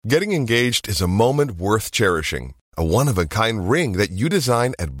Getting engaged is a moment worth cherishing. A one-of-a-kind ring that you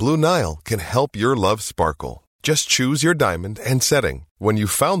design at Blue Nile can help your love sparkle. Just choose your diamond and setting. When you've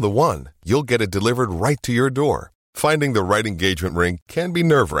found the one, you'll get it delivered right to your door. Finding the right engagement ring can be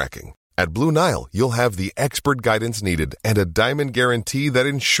nerve-wracking. At Blue Nile, you'll have the expert guidance needed and a diamond guarantee that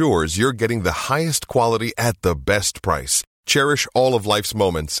ensures you're getting the highest quality at the best price. Cherish all of life's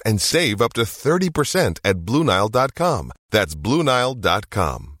moments and save up to 30% at BlueNile.com. That's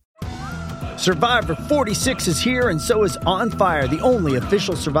BlueNile.com. Survivor 46 is here, and so is On Fire, the only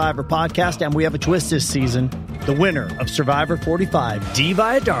official Survivor podcast, and we have a twist this season. The winner of Survivor 45, Dee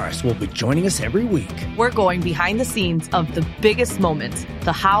Valladares, will be joining us every week. We're going behind the scenes of the biggest moments,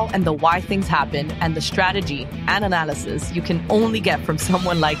 the how and the why things happen, and the strategy and analysis you can only get from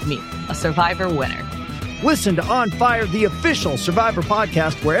someone like me, a Survivor winner. Listen to On Fire, the official Survivor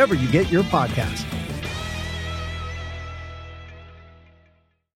podcast, wherever you get your podcasts.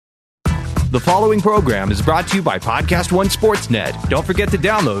 The following program is brought to you by Podcast One Sportsnet. Don't forget to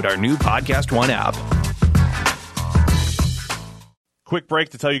download our new Podcast One app. Quick break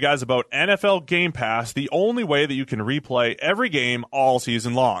to tell you guys about NFL Game Pass, the only way that you can replay every game all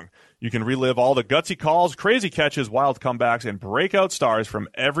season long. You can relive all the gutsy calls, crazy catches, wild comebacks, and breakout stars from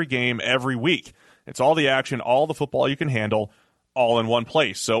every game every week. It's all the action, all the football you can handle, all in one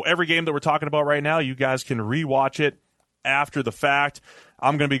place. So every game that we're talking about right now, you guys can rewatch it after the fact.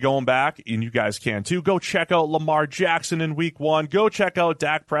 I'm going to be going back, and you guys can too. Go check out Lamar Jackson in Week 1. Go check out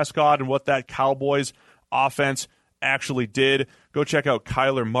Dak Prescott and what that Cowboys offense actually did. Go check out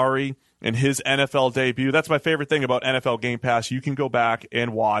Kyler Murray and his NFL debut. That's my favorite thing about NFL Game Pass. You can go back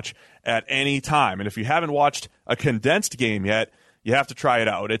and watch at any time. And if you haven't watched a condensed game yet, you have to try it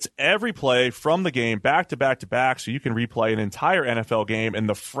out. It's every play from the game back to back to back, so you can replay an entire NFL game in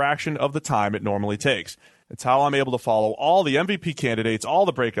the fraction of the time it normally takes. It's how I'm able to follow all the MVP candidates, all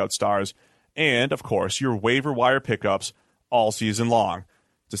the breakout stars, and, of course, your waiver wire pickups all season long.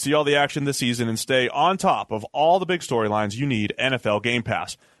 To see all the action this season and stay on top of all the big storylines, you need NFL Game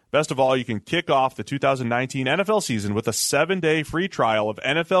Pass. Best of all, you can kick off the 2019 NFL season with a 7-day free trial of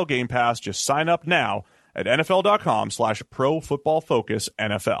NFL Game Pass. Just sign up now at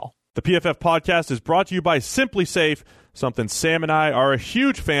NFL.com/ProFootballFocusNFL. The PFF podcast is brought to you by Simply Safe, something Sam and I are a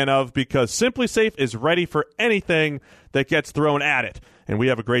huge fan of because Simply Safe is ready for anything that gets thrown at it. And we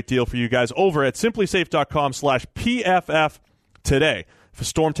have a great deal for you guys over at simplysafe.com/PFF today. If a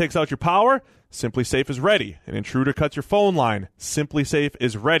storm takes out your power, Simply Safe is ready. An intruder cuts your phone line, Simply Safe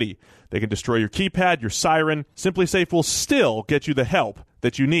is ready. They can destroy your keypad, your siren. Simply Safe will still get you the help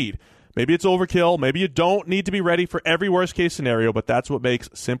that you need. Maybe it's overkill. Maybe you don't need to be ready for every worst-case scenario, but that's what makes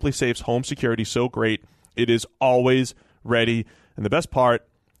Simply Safe's home security so great. It is always ready. And the best part,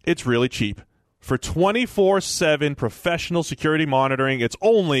 it's really cheap. For 24/7 professional security monitoring, it's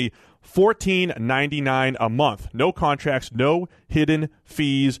only $14.99 a month. No contracts, no hidden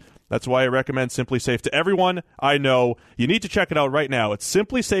fees. That's why I recommend Simply Safe to everyone I know. You need to check it out right now. It's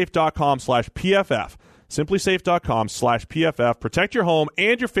simplysafe.com/PFF. simplysafe.com/PFF. Protect your home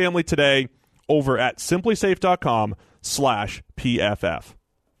and your family today over at simplysafe.com/PFF.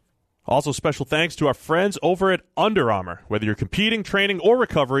 Also, special thanks to our friends over at Under Armour. Whether you're competing, training, or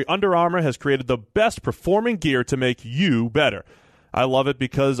recovery, Under Armour has created the best performing gear to make you better. I love it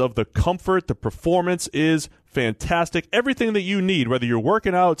because of the comfort. The performance is fantastic. Everything that you need, whether you're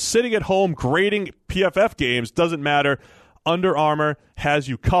working out, sitting at home, grading PFF games, doesn't matter. Under Armour has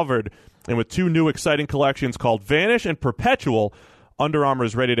you covered. And with two new exciting collections called Vanish and Perpetual, Under Armour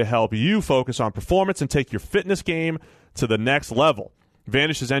is ready to help you focus on performance and take your fitness game to the next level.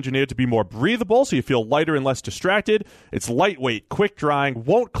 Vanish is engineered to be more breathable so you feel lighter and less distracted. It's lightweight, quick drying,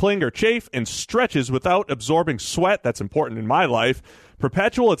 won't cling or chafe, and stretches without absorbing sweat. That's important in my life.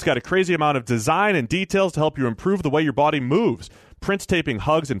 Perpetual, it's got a crazy amount of design and details to help you improve the way your body moves. Prince taping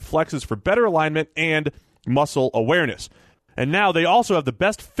hugs and flexes for better alignment and muscle awareness. And now they also have the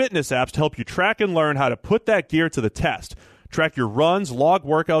best fitness apps to help you track and learn how to put that gear to the test. Track your runs, log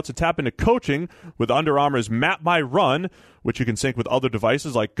workouts, and tap into coaching with Under Armour's Map My Run, which you can sync with other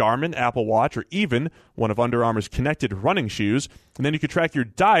devices like Garmin, Apple Watch, or even one of Under Armour's connected running shoes. And then you can track your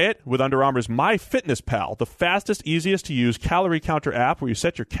diet with Under Armour's MyFitnessPal, the fastest, easiest to use calorie counter app where you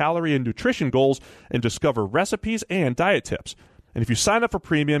set your calorie and nutrition goals and discover recipes and diet tips. And if you sign up for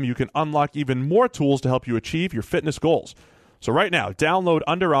Premium, you can unlock even more tools to help you achieve your fitness goals. So right now, download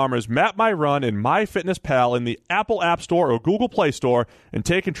Under Armour's Map My Run and MyFitnessPal in the Apple App Store or Google Play Store and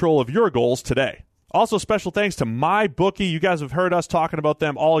take control of your goals today. Also, special thanks to MyBookie. You guys have heard us talking about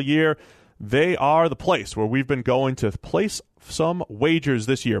them all year. They are the place where we've been going to place some wagers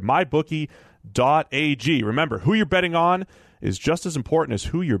this year. MyBookie.ag. Remember who you're betting on is just as important as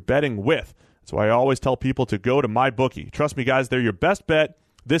who you're betting with. That's why I always tell people to go to MyBookie. Trust me, guys, they're your best bet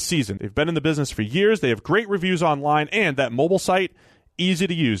this season. They've been in the business for years. They have great reviews online, and that mobile site, easy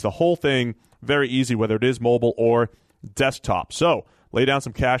to use. The whole thing, very easy, whether it is mobile or desktop. So lay down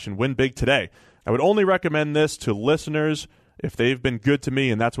some cash and win big today. I would only recommend this to listeners if they've been good to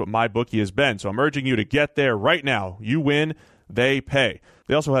me, and that's what MyBookie has been. So I'm urging you to get there right now. You win, they pay.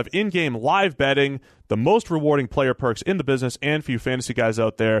 They also have in-game live betting, the most rewarding player perks in the business, and for you fantasy guys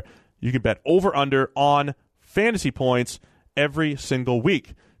out there, you can bet over-under on fantasy points every single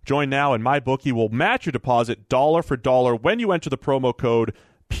week. Join now, and MyBookie will match your deposit dollar for dollar when you enter the promo code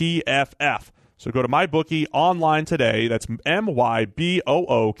PFF. So go to MyBookie online today. That's MyBookie.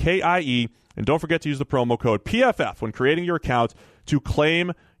 And don't forget to use the promo code PFF when creating your account to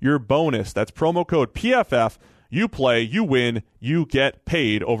claim your bonus. That's promo code PFF. You play, you win, you get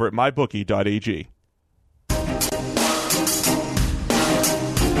paid over at mybookie.ag.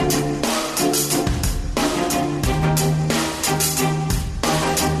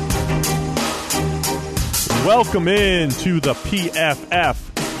 Welcome in to the PFF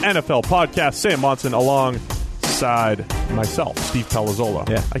NFL podcast. Sam Monson alongside myself, Steve Palazzolo.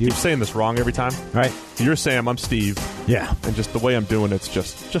 Yeah, I keep saying this wrong every time. Right. You're Sam, I'm Steve. Yeah. And just the way I'm doing it's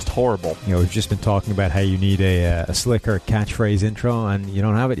just horrible. You know, we've just been talking about how you need a slicker catchphrase intro, and you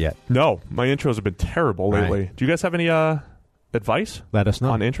don't have it yet. No, my intros have been terrible lately. Right. Do you guys have any advice? Let us know.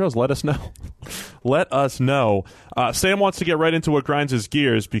 On intros? Let us know. Let us know. Sam wants to get right into what grinds his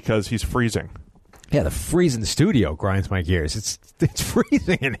gears because he's freezing. Yeah, the freezing studio grinds my gears. It's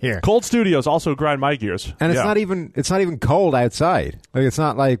freezing in here. Cold studios also grind my gears. And it's not even cold outside. Like, it's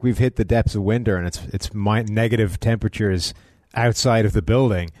not like we've hit the depths of winter and it's negative temperatures outside of the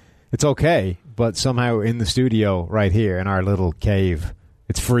building. It's okay, but somehow in the studio right here in our little cave,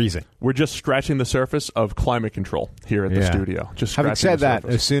 it's freezing. We're just scratching the surface of climate control here at the studio. Just having said the that,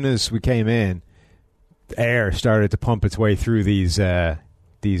 surface. as soon as we came in, air started to pump its way through these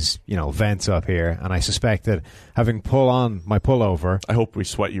vents up here, and I suspect that having pulled on my pullover, I hope we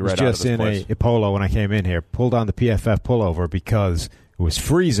sweat you right out of of this place. place. Just in a polo when I came in here, pulled on the PFF pullover because it was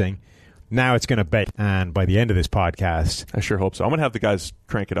freezing. Now it's going to bake, and by the end of this podcast, I sure hope so. I'm going to have the guys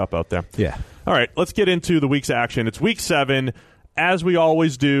crank it up out there. Yeah. All right, let's get into the week's action. It's week 7. As we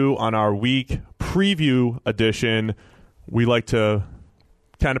always do on our week preview edition, we like to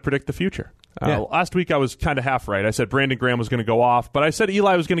kind of predict the future. Last week I was kind of half right. I said Brandon Graham was going to go off, but I said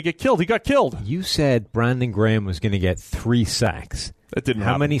Eli was going to get killed. He got killed. You said Brandon Graham was going to get 3 sacks. That didn't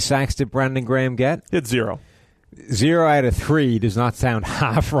happen. How many sacks did Brandon Graham get? It's 0. 0 out of 3 does not sound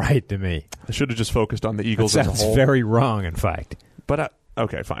half right to me. I should have just focused on the Eagles as a whole. Sounds very wrong, in fact. But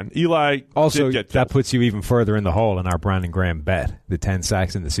okay, fine. Eli also did get killed. That puts you even further in the hole in our Brandon Graham bet, the 10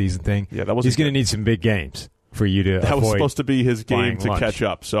 sacks in the season thing. Yeah, that was. He's going to need some big games for you to. That was supposed to be his game to lunch. catch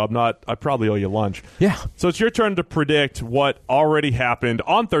up. So I probably owe you lunch. Yeah. So it's your turn to predict what already happened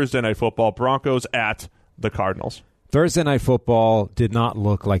on Thursday Night Football. Broncos at the Cardinals. Thursday Night Football did not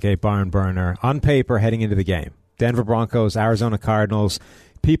look like a barn burner on paper heading into the game. Denver Broncos, Arizona Cardinals.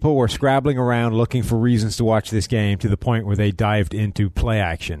 People were scrabbling around looking for reasons to watch this game to the point where they dived into play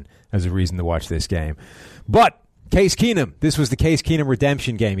action as a reason to watch this game. But Case Keenum, this was the Case Keenum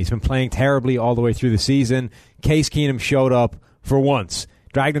redemption game. He's been playing terribly all the way through the season. Case Keenum showed up for once,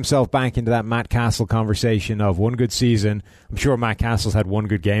 dragged himself back into that Matt Castle conversation of one good season. I'm sure Matt Castle's had one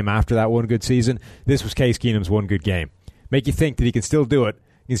good game after that one good season. This was Case Keenum's one good game. Make you think that he can still do it.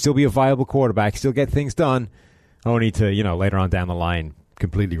 He can still be a viable quarterback, still get things done. Only to, later on down the line,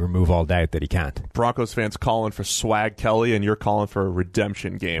 completely remove all doubt that he can't. Broncos fans calling for Swag Kelly, and you're calling for a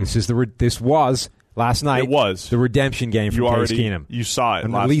redemption game. This was last night. It was the redemption game for Case Keenum. You saw it,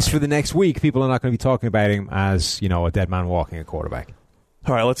 and last at least night. for the next week, people are not going to be talking about him as a dead man walking a quarterback.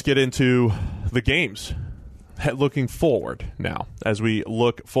 All right, let's get into the games. Looking forward now, as we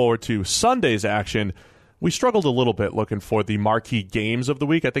look forward to Sunday's action. We struggled a little bit looking for the marquee games of the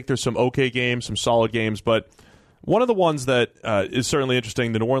week. I think there's some okay games, some solid games, but one of the ones that is certainly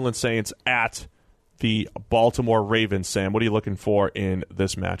interesting, the New Orleans Saints at the Baltimore Ravens. Sam, what are you looking for in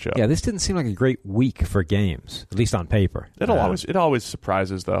this matchup? Yeah, this didn't seem like a great week for games, at least on paper. It always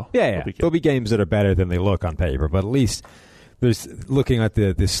surprises, though. Yeah. There'll be games that are better than they look on paper, but at least there's looking at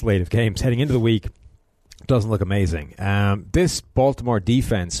this slate of games heading into the week doesn't look amazing. This Baltimore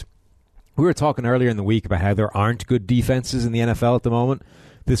defense, we were talking earlier in the week about how there aren't good defenses in the NFL at the moment.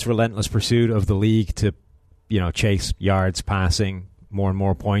 This relentless pursuit of the league to chase yards, passing, more and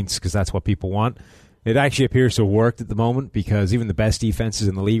more points, because that's what people want. It actually appears to have worked at the moment, because even the best defenses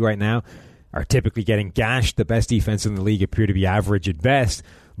in the league right now are typically getting gashed. The best defense in the league appear to be average at best.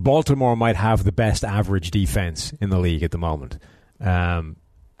 Baltimore might have the best average defense in the league at the moment. And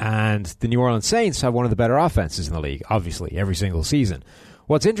the New Orleans Saints have one of the better offenses in the league, obviously, every single season.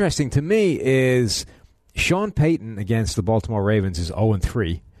 What's interesting to me is Sean Payton against the Baltimore Ravens is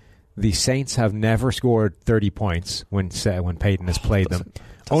 0-3. The Saints have never scored 30 points when Payton has played them.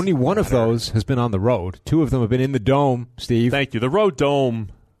 Only one of those has been on the road. Two of them have been in the Dome, Steve. Thank you. The road dome,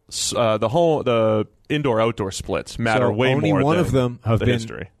 the indoor-outdoor splits matter way more than only one of them have been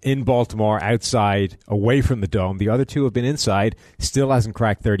history. In Baltimore, outside, away from the Dome. The other two have been inside, still hasn't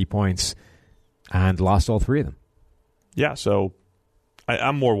cracked 30 points, and lost all three of them. Yeah, so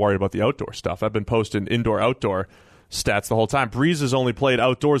I'm more worried about the outdoor stuff. I've been posting indoor-outdoor stats the whole time. Breeze has only played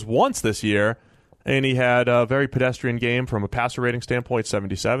outdoors once this year, and he had a very pedestrian game from a passer rating standpoint,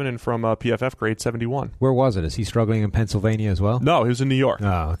 77, and from a PFF grade, 71. Where was it? Is he struggling in Pennsylvania as well? No, he was in New York.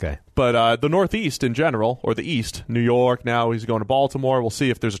 Oh, okay. But the Northeast in general, or the East, New York, now he's going to Baltimore. We'll see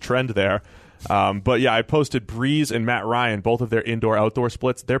if there's a trend there. But yeah, I posted Breeze and Matt Ryan, both of their indoor-outdoor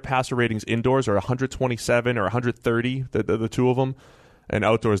splits. Their passer ratings indoors are 127 or 130, the two of them. And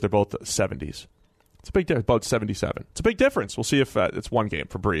outdoors, they're both 70s. It's a big difference, about 77. It's a big difference. We'll see if it's one game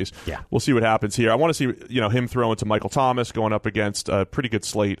for Breeze. Yeah. We'll see what happens here. I want to see him throw into Michael Thomas going up against a pretty good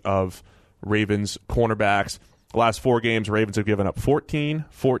slate of Ravens cornerbacks. The last 4 games, Ravens have given up 14,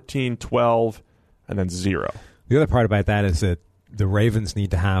 14, 12, and then 0. The other part about that is that the Ravens need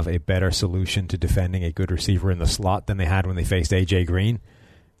to have a better solution to defending a good receiver in the slot than they had when they faced A.J. Green.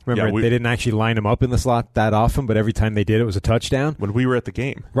 Remember, they didn't actually line him up in the slot that often, but every time they did, it was a touchdown. When we were at the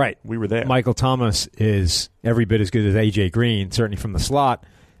game. Right. We were there. Michael Thomas is every bit as good as A.J. Green, certainly from the slot.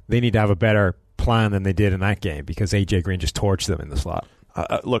 They need to have a better plan than they did in that game because A.J. Green just torched them in the slot.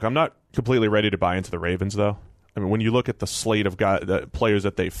 Look, I'm not completely ready to buy into the Ravens, though. I mean, when you look at the slate of the players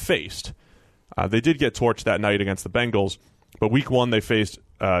that they faced, they did get torched that night against the Bengals, but week 1 they faced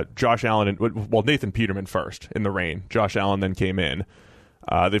Josh Allen and Nathan Peterman first in the rain. Josh Allen then came in.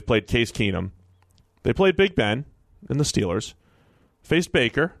 They've played Case Keenum. They played Big Ben and the Steelers. Faced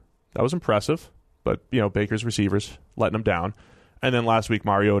Baker. That was impressive. But, Baker's receivers letting them down. And then last week,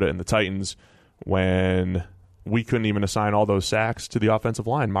 Mariota and the Titans, when we couldn't even assign all those sacks to the offensive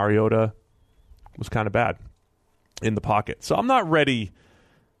line. Mariota was kind of bad in the pocket. So I'm not ready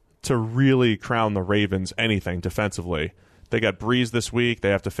to really crown the Ravens anything defensively. They got Breeze this week. They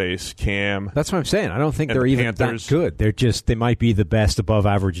have to face Cam. That's what I'm saying. I don't think they're even that good. They might be the best above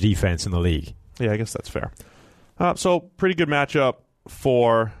average defense in the league. Yeah, I guess that's fair. So pretty good matchup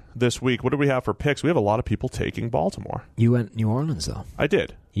for this week. What do we have for picks? We have a lot of people taking Baltimore. You went New Orleans, though. I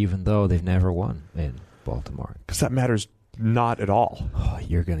did. Even though they've never won in Baltimore. Because that matters not at all. Oh,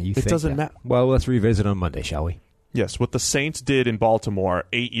 it doesn't matter. Well, let's revisit on Monday, shall we? Yes, what the Saints did in Baltimore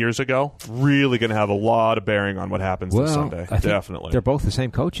 8 years ago, really going to have a lot of bearing on what happens this Sunday. Definitely. They're both the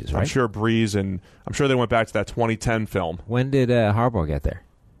same coaches, right? I'm sure Breeze and I'm sure they went back to that 2010 film. When did Harbaugh get there?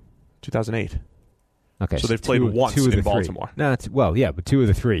 2008. Okay, so they've played once in Baltimore. No, but 2 of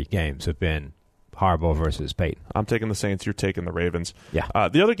the 3 games have been Harbaugh versus Payton. I'm taking the Saints. You're taking the Ravens. Yeah.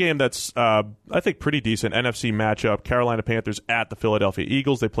 The other game that's, I think, pretty decent, NFC matchup, Carolina Panthers at the Philadelphia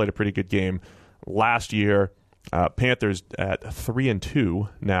Eagles. They played a pretty good game last year. Panthers at 3-2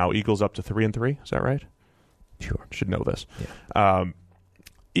 now. Eagles up to 3-3. Is that right? Sure. Should know this. Yeah.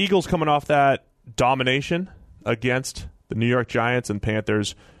 Eagles coming off that domination against the New York Giants, and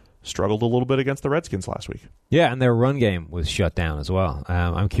Panthers struggled a little bit against the Redskins last week. Yeah, and their run game was shut down as well.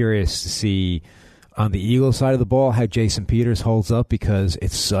 I'm curious to see on the Eagles side of the ball how Jason Peters holds up because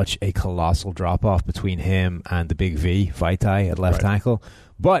it's such a colossal drop-off between him and the big V, Vaitai, at left tackle.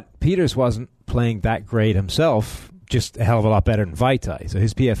 But Peters wasn't playing that great himself, just a hell of a lot better than Vaitai. So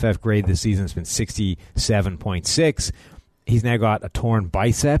his PFF grade this season has been 67.6. He's now got a torn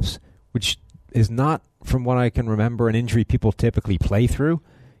biceps, which is not, from what I can remember, an injury people typically play through.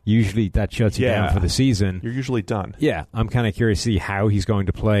 Usually that shuts you down for the season. You're usually done. Yeah, I'm kind of curious to see how he's going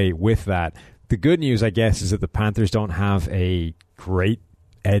to play with that. The good news, I guess, is that the Panthers don't have a great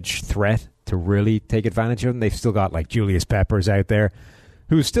edge threat to really take advantage of them. They've still got like Julius Peppers out there,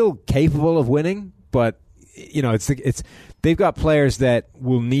 who's still capable of winning, but they've got players that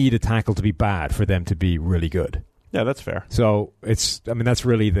will need a tackle to be bad for them to be really good. Yeah, that's fair. So that's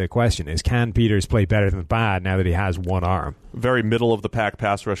really the question: is can Peters play better than bad now that he has one arm? Very middle of the pack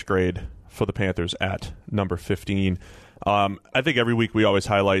pass rush grade for the Panthers at number 15. I think every week we always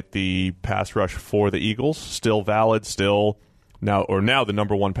highlight the pass rush for the Eagles. Still valid, now the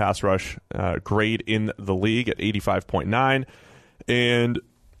number 1 pass rush grade in the league at 85.9. And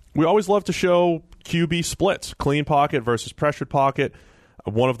we always love to show QB splits, clean pocket versus pressured pocket.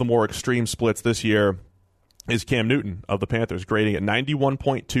 One of the more extreme splits this year is Cam Newton of the Panthers, grading at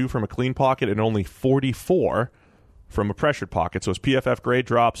 91.2 from a clean pocket and only 44 from a pressured pocket. So his PFF grade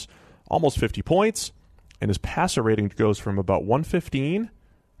drops almost 50 points, and his passer rating goes from about 115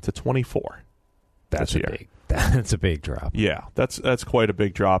 to 24. That's a big drop. Yeah, that's quite a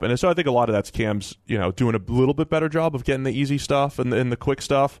big drop. And so I think a lot of that's Cam's, doing a little bit better job of getting the easy stuff and the quick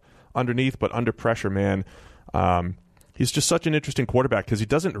stuff underneath, but under pressure, man, he's just such an interesting quarterback because he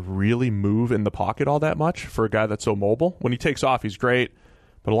doesn't really move in the pocket all that much for a guy that's so mobile. When he takes off, he's great,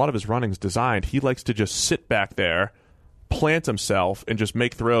 but a lot of his running's designed. He likes to just sit back there, plant himself, and just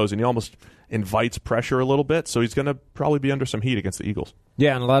make throws, and he almost invites pressure a little bit, so he's going to probably be under some heat against the Eagles.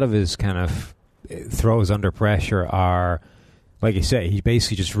 Yeah, and a lot of his kind of throws under pressure are, like you say, he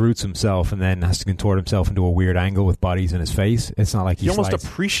basically just roots himself and then has to contort himself into a weird angle with bodies in his face. It's not like he almost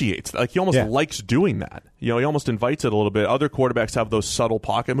appreciates, he almost likes doing that. He almost invites it a little bit. Other quarterbacks have those subtle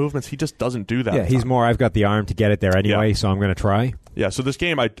pocket movements. He just doesn't do that. Yeah, he's more, I've got the arm to get it there anyway, so I'm going to try. Yeah, so this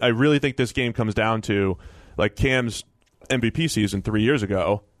game, I really think this game comes down to, like Cam's MVP season 3 years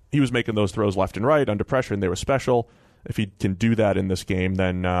ago, he was making those throws left and right under pressure, and they were special. If he can do that in this game,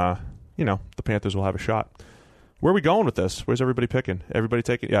 then, the Panthers will have a shot. Where are we going with this? Where's everybody picking? Everybody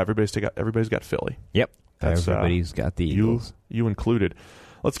taking? Yeah, everybody's got Philly. Yep. Everybody's got the Eagles. You included.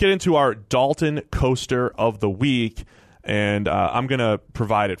 Let's get into our Dalton Coaster of the week, and I'm going to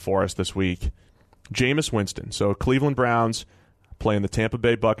provide it for us this week. Jameis Winston. So Cleveland Browns playing the Tampa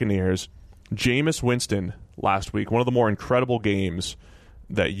Bay Buccaneers. Jameis Winston last week, one of the more incredible games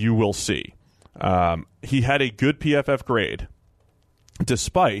that you will see. He had a good PFF grade,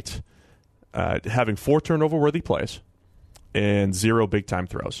 despite having 4 turnover-worthy plays and 0 big-time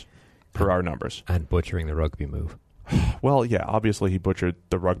throws per our numbers. And butchering the rugby move. Well, yeah, obviously he butchered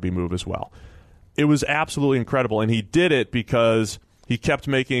the rugby move as well. It was absolutely incredible, and he did it because he kept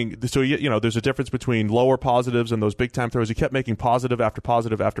making – so, there's a difference between lower positives and those big-time throws. He kept making positive after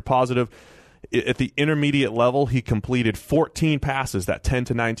positive after positive. At the intermediate level, he completed 14 passes, that 10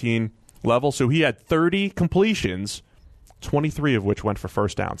 to 19 level. So he had 30 completions, 23 of which went for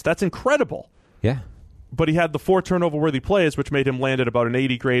first downs. That's incredible. Yeah. But he had the 4 turnover-worthy plays, which made him land at about an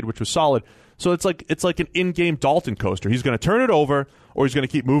 80 grade, which was solid. So it's like an in-game Dalton coaster. He's going to turn it over, or he's going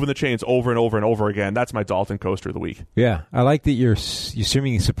to keep moving the chains over and over and over again. That's my Dalton coaster of the week. Yeah, I like that you're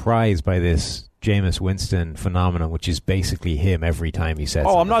seemingly surprised by this Jameis Winston phenomenon, which is basically him every time he says.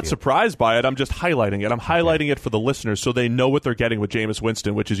 Oh, I'm not surprised by it. I'm just highlighting it. I'm highlighting it for the listeners so they know what they're getting with Jameis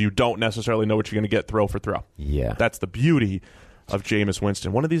Winston, which is you don't necessarily know what you're going to get throw for throw. Yeah. That's the beauty of Jameis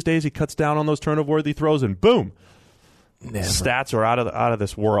Winston. One of these days he cuts down on those turnover-worthy throws and boom, stats are out of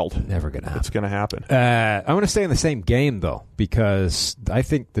this world. Never going to happen. It's going to happen. I want to stay in the same game, though, because I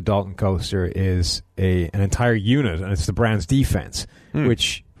think the Dalton coaster is an entire unit, and it's the Browns' defense,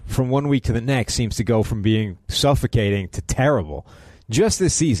 which from one week to the next seems to go from being suffocating to terrible. Just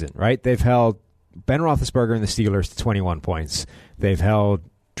this season, right? They've held Ben Roethlisberger and the Steelers to 21 points. They've held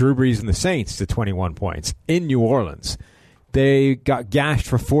Drew Brees and the Saints to 21 points in New Orleans. They got gashed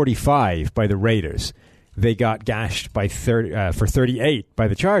for 45 by the Raiders. They got gashed by for 38 by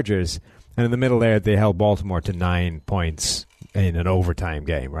the Chargers. And in the middle there, they held Baltimore to 9 points in an overtime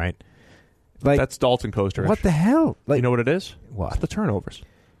game, right? That's Dalton coaster. What the hell? You know what it is? What? It's the turnovers.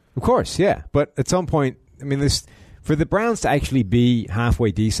 Of course, yeah. But at some point, I mean, for the Browns to actually be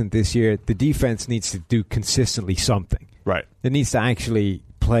halfway decent this year, the defense needs to do consistently something. Right. It needs to actually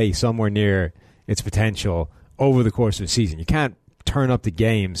play somewhere near its potential over the course of the season. You can't turn up the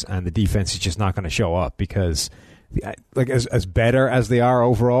games and the defense is just not going to show up because, as better as they are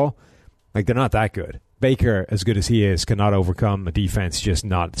overall, they're not that good. Baker, as good as he is, cannot overcome a defense just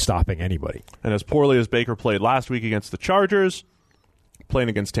not stopping anybody. And as poorly as Baker played last week against the Chargers, playing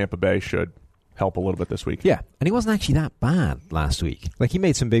against Tampa Bay should help a little bit this week. Yeah, and he wasn't actually that bad last week. He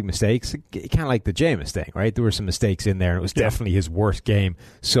made some big mistakes, kind of like the Jameis thing, right? There were some mistakes in there, and it was definitely his worst game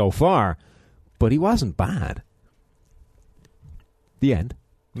so far, but he wasn't bad. The end.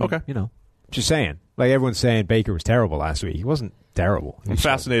 Okay. Just saying. Everyone's saying Baker was terrible last week. He wasn't terrible. I'm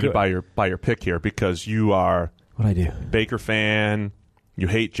fascinated by your pick here because you are I do? Baker fan, you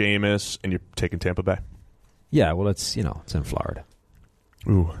hate Jameis, and you're taking Tampa Bay. Yeah, well, it's in Florida.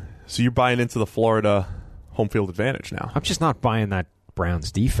 Ooh. So you're buying into the Florida home field advantage now. I'm just not buying that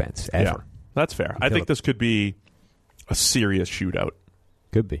Browns defense ever. Yeah, that's fair. I think this could be a serious shootout.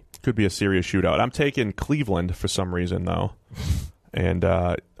 Could be. Could be a serious shootout. I'm taking Cleveland for some reason, though. And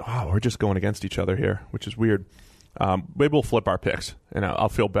we're just going against each other here, which is weird. Maybe we'll flip our picks, and I'll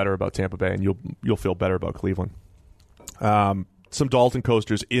feel better about Tampa Bay, and you'll feel better about Cleveland. Some Dalton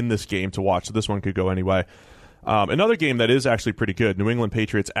coasters in this game to watch, so this one could go anyway. Another game that is actually pretty good, New England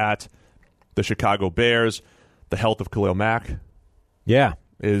Patriots at the Chicago Bears. The health of Khalil Mack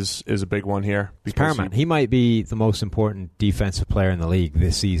is a big one here. It's paramount. He might be the most important defensive player in the league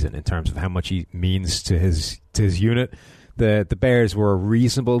this season in terms of how much he means to his unit. The Bears were a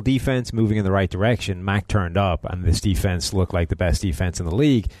reasonable defense moving in the right direction. Mack turned up, and this defense looked like the best defense in the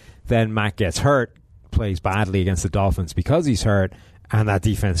league. Then Mack gets hurt, plays badly against the Dolphins because he's hurt, and that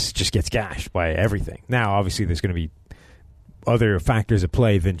defense just gets gashed by everything. Now, obviously, there's going to be other factors at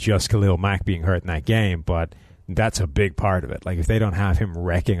play than just Khalil Mack being hurt in that game, but that's a big part of it. Like, if they don't have him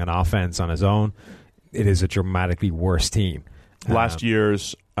wrecking an offense on his own, it is a dramatically worse team. Last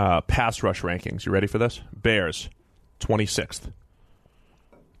year's pass rush rankings. You ready for this? Bears, 26th.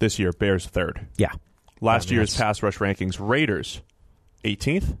 This year, Bears 3rd. Yeah. Last year's pass rush rankings, Raiders,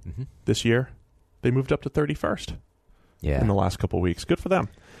 18th. Mm-hmm. This year, they moved up to 31st in the last couple of weeks. Good for them.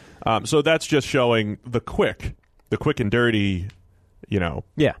 So that's just showing the quick and dirty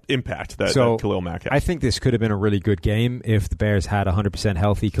impact that Khalil Mack has. I think this could have been a really good game if the Bears had 100%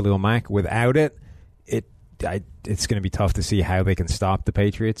 healthy Khalil Mack. Without it, it's going to be tough to see how they can stop the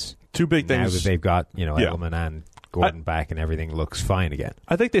Patriots. Two big things. Now that they've got Edelman and Gordon back and everything looks fine again.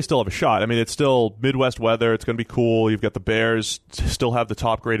 I think they still have a shot. I mean, it's still Midwest weather. It's going to be cool. You've got the Bears still have the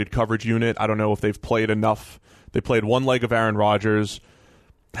top-graded coverage unit. I don't know if they've played enough. They played one leg of Aaron Rodgers.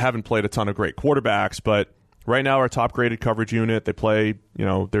 Haven't played a ton of great quarterbacks, but right now, our top-graded coverage unit, they play,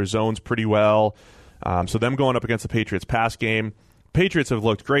 their zones pretty well. So them going up against the Patriots pass game. Patriots have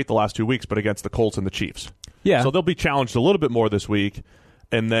looked great the last 2 weeks, but against the Colts and the Chiefs. Yeah. So they'll be challenged a little bit more this week.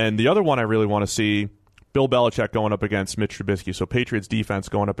 And then the other one I really want to see, Bill Belichick going up against Mitch Trubisky. So Patriots defense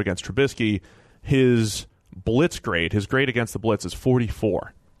going up against Trubisky. His blitz grade, his grade against the blitz is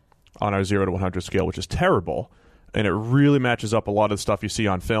 44 on our 0 to 100 scale, which is terrible. And it really matches up a lot of the stuff you see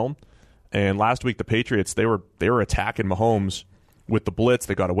on film. And last week, the Patriots, they were attacking Mahomes with the blitz.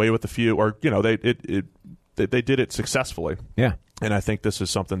 They got away with a few, or they did it successfully. Yeah, and I think this is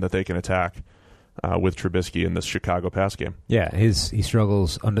something that they can attack with Trubisky in this Chicago pass game. Yeah, he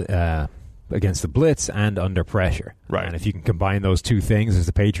struggles against the blitz and under pressure. Right, and if you can combine those two things, as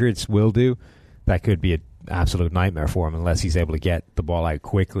the Patriots will do, that could be an absolute nightmare for him unless he's able to get the ball out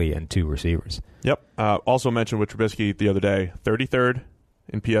quickly and two receivers. Yep. Also mentioned with Trubisky the other day, 33rd.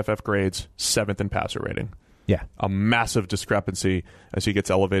 in PFF grades, 7th in passer rating. Yeah. A massive discrepancy as he gets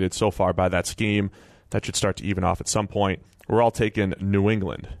elevated so far by that scheme. That should start to even off at some point. We're all taking New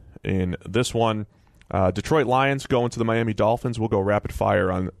England in this one. Detroit Lions going to the Miami Dolphins. We'll go rapid fire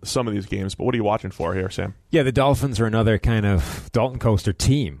on some of these games, but what are you watching for here, Sam? Yeah, the Dolphins are another kind of Dalton Coaster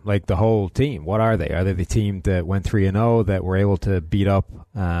team, like the whole team. What are they? Are they the team that went 3-0 that were able to beat up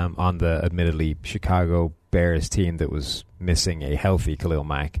on the admittedly Chicago Bears team that was missing a healthy Khalil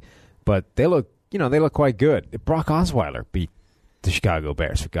Mack? But they look quite good. Brock Osweiler beat the Chicago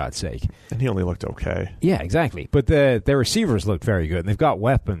Bears, for God's sake. And he only looked okay. Yeah, exactly. But their receivers looked very good, and they've got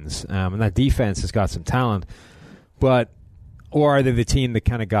weapons, and that defense has got some talent. Or are they the team that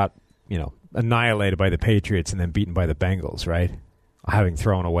kind of got, annihilated by the Patriots and then beaten by the Bengals, right? Having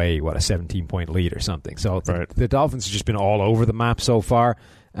thrown away, a 17-point lead or something. So the Dolphins have just been all over the map so far.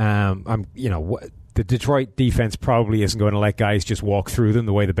 The Detroit defense probably isn't going to let guys just walk through them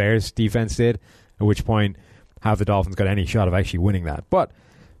the way the Bears defense did, at which point have the Dolphins got any shot of actually winning that? But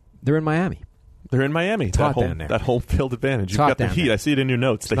they're in Miami. They're in Miami. It's hot down there. That home field advantage. You've got the heat. There. I see it in your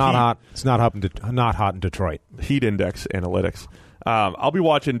notes. It's not hot. It's not hot in Detroit. Heat index analytics. I'll be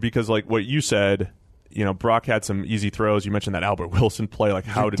watching because, like what you said, Brock had some easy throws. You mentioned that Albert Wilson play. Like,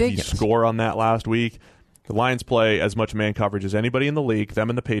 how did he score on that last week? The Lions play as much man coverage as anybody in the league.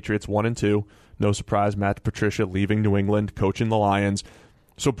 Them and the Patriots, 1-2. No surprise, Matt Patricia leaving New England, coaching the Lions.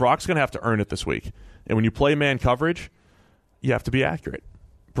 So Brock's going to have to earn it this week. And when you play man coverage, you have to be accurate.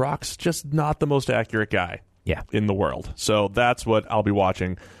 Brock's just not the most accurate guy in the world. So that's what I'll be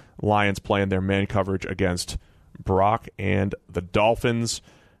watching. Lions playing their man coverage against Brock and the Dolphins.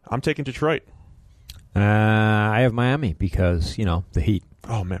 I'm taking Detroit. I have Miami because, the Heat.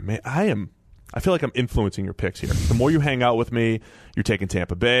 Oh, man. I feel like I'm influencing your picks here. The more you hang out with me, you're taking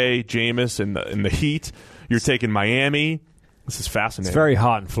Tampa Bay, Jameis, and the Heat. You're taking Miami. This is fascinating. It's very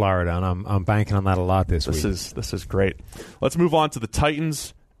hot in Florida, and I'm banking on that a lot this week. This is great. Let's move on to the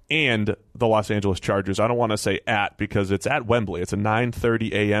Titans and the Los Angeles Chargers. I don't want to say at because it's at Wembley. It's a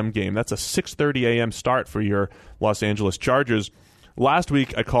 9:30 a.m. game. That's a 6:30 a.m. start for your Los Angeles Chargers. Last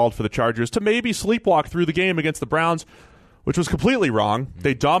week, I called for the Chargers to maybe sleepwalk through the game against the Browns, which was completely wrong.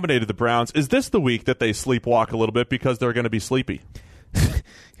 They dominated the Browns. Is this the week that they sleepwalk a little bit because they're going to be sleepy? Because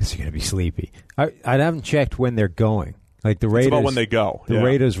they're going to be sleepy. I haven't checked when they're going. Like the Raiders, it's about when they go. The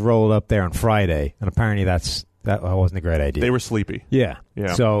Raiders rolled up there on Friday, and apparently that's That wasn't a great idea. They were sleepy. Yeah.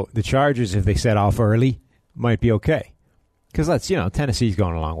 So the Chargers, if they set off early, might be okay. Because Tennessee's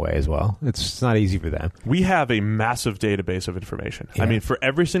going a long way as well. It's not easy for them. We have a massive database of information. Yeah. I mean, for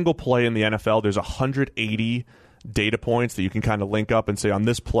every single play in the NFL, there's 180 data points that you can kind of link up and say, on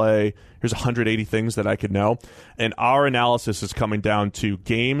this play, here's 180 things that I could know. And our analysis is coming down to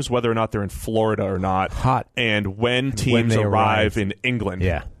games, whether or not they're in Florida or not, hot, and when teams arrive in England.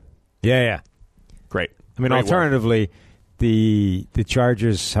 Yeah. Great. I mean, Great alternatively, the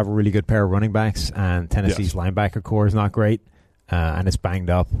Chargers have a really good pair of running backs, and Tennessee's linebacker core is not great, and it's banged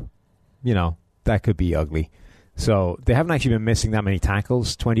up. That could be ugly. So they haven't actually been missing that many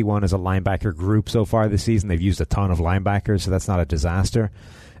tackles. 21 as a linebacker group so far this season. They've used a ton of linebackers, so that's not a disaster.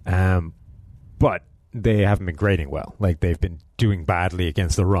 But they haven't been grading well. Like, they've been doing badly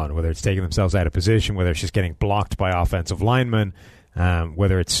against the run, whether it's taking themselves out of position, whether it's just getting blocked by offensive linemen,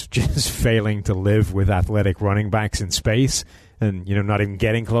 whether it's just failing to live with athletic running backs in space and, not even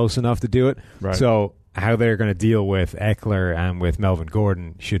getting close enough to do it. Right. So how they're going to deal with Eckler and with Melvin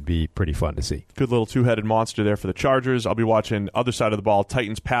Gordon should be pretty fun to see. Good little two-headed monster there for the Chargers. I'll be watching other side of the ball,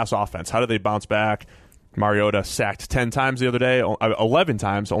 Titans pass offense. How do they bounce back? Mariota sacked 10 times the other day, 11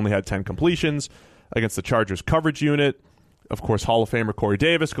 times, only had 10 completions against the Chargers coverage unit. Of course, Hall of Famer Corey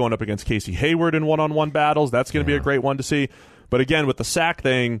Davis going up against Casey Hayward in one-on-one battles. That's going to be a great one to see. But again, with the sack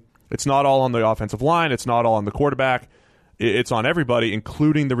thing, it's not all on the offensive line. It's not all on the quarterback. It's on everybody,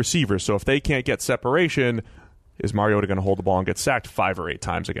 including the receivers. So if they can't get separation, is Mariota going to hold the ball and get sacked 5 or 8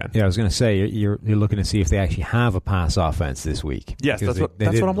 times again? Yeah, I was going to say, you're looking to see if they actually have a pass offense this week. Yes, that's what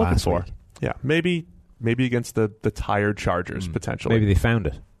I'm looking for. Week. Yeah, maybe against the tired Chargers, potentially. Maybe they found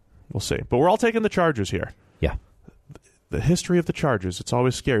it. We'll see. But we're all taking the Chargers here. Yeah. The history of the Chargers, it's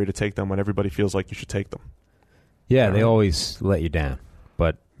always scary to take them when everybody feels like you should take them. Yeah, they always let you down.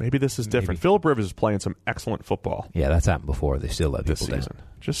 But maybe this is different. Phillip Rivers is playing some excellent football. Yeah, that's happened before. They still let this people season. down.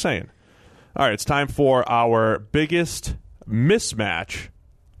 Just saying. All right, it's time for our biggest mismatch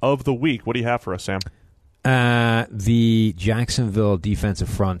of the week. What do you have for us, Sam? The Jacksonville defensive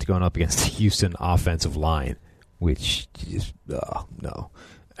front going up against the Houston offensive line, which is, no.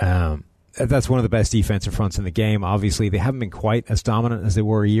 That's one of the best defensive fronts in the game. Obviously, they haven't been quite as dominant as they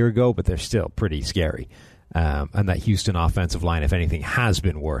were a year ago, but they're still pretty scary. And that Houston offensive line, if anything, has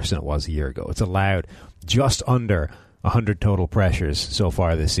been worse than it was a year ago. It's allowed just under 100 total pressures so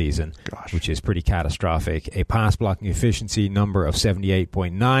far this season, which is pretty catastrophic. A pass blocking efficiency number of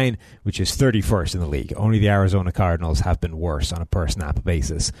 78.9, which is 31st in the league. Only the Arizona Cardinals have been worse on a per-snap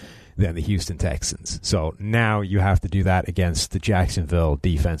basis than the Houston Texans. So now you have to do that against the Jacksonville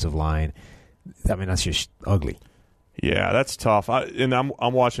defensive line. I mean, that's just ugly. Yeah, that's tough. I'm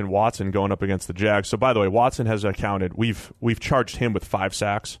watching Watson going up against the Jags. So, by the way, Watson has accounted. We've charged him with 5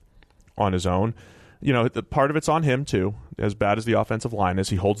 sacks on his own. Part of it's on him, too, as bad as the offensive line is.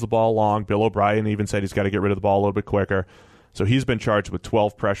 He holds the ball long. Bill O'Brien even said he's got to get rid of the ball a little bit quicker. So he's been charged with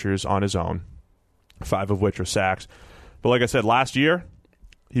 12 pressures on his own, 5 of which are sacks. But like I said, last year,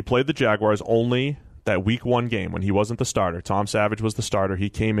 he played the Jaguars only that Week 1 game when he wasn't the starter. Tom Savage was the starter. He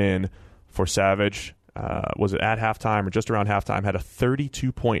came in for Savage. Was it at halftime or just around halftime? Had a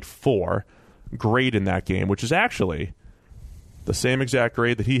 32.4 grade in that game, which is actually the same exact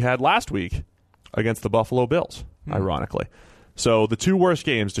grade that he had last week against the Buffalo Bills, ironically. So the 2 worst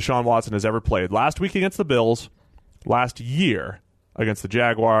games Deshaun Watson has ever played, last week against the Bills, last year against the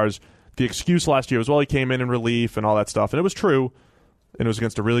Jaguars. The excuse last year was, well, he came in relief and all that stuff, and it was true, and it was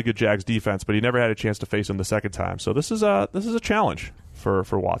against a really good Jags defense, but he never had a chance to face him the second time. So this is a challenge for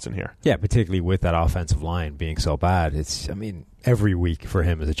Watson here. Yeah, particularly with that offensive line being so bad. Every week for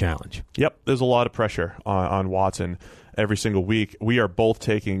him is a challenge. Yep, there's a lot of pressure on Watson every single week. We are both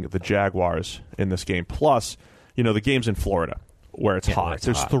taking the Jaguars in this game. Plus, the game's in Florida where it's hot.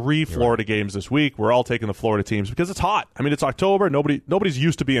 There's 3 Florida games this week. We're all taking the Florida teams because it's hot. I mean, it's October. Nobody's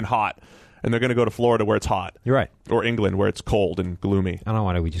used to being hot, and they're going to go to Florida where it's hot. You're right. Or England where it's cold and gloomy. I don't know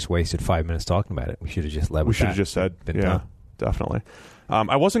why we just wasted 5 minutes talking about it. We should have just led with that. We should have just said, yeah, definitely.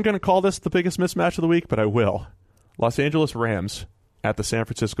 I wasn't going to call this the biggest mismatch of the week, but I will. Los Angeles Rams at the San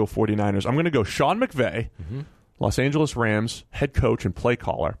Francisco 49ers. I'm going to go Sean McVay, Los Angeles Rams head coach and play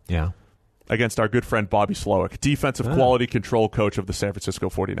caller, against our good friend Bobby Slowick, defensive quality control coach of the San Francisco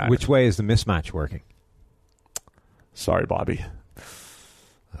 49ers. Which way is the mismatch working? Sorry, Bobby.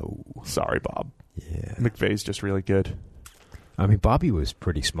 Sorry, Bob. Yeah. McVay's just really good. I mean, Bobby was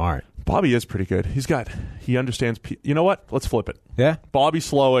pretty smart. Bobby is pretty good. He understands. You know what? Let's flip it. Yeah? Bobby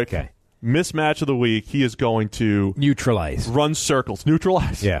Slowick. Okay. Mismatch of the week. He is going to neutralize, run circles,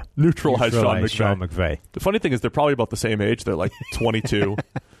 neutralize. Yeah, neutralize Sean McVay. The funny thing is, they're probably about the same age. They're like 22,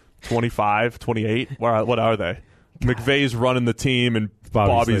 25, 28? What are they? McVay's running the team, and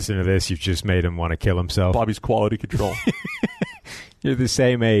Bobby's listening to this. You've just made him want to kill himself. Bobby's quality control. You're the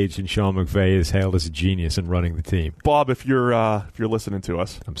same age, and Sean McVay is hailed as a genius in running the team. Bob, if you're listening to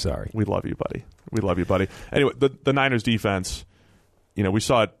us, I'm sorry. We love you, buddy. We love you, buddy. Anyway, the Niners defense, we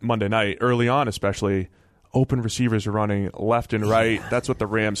saw it Monday night, early on especially. Open receivers are running left and right. Yeah. That's what the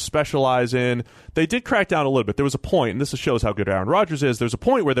Rams specialize in. They did crack down a little bit. There was a point, and this shows how good Aaron Rodgers is. There's a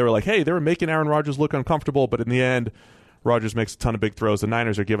point where they were like, hey, they were making Aaron Rodgers look uncomfortable, but in the end, Rodgers makes a ton of big throws. The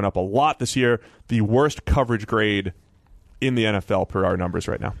Niners are giving up a lot this year. The worst coverage grade in the NFL per our numbers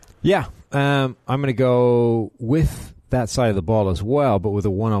right now. Yeah. I'm going to go with that side of the ball as well, but with a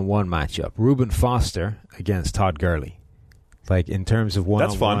one-on-one matchup. Reuben Foster against Todd Gurley. Like, in terms of one-on-one.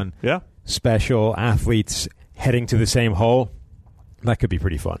 That's fun. Yeah. Special athletes heading to the same hole, that could be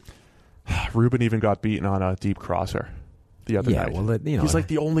pretty fun. Reuben even got beaten on a deep crosser the other night. Well, he's like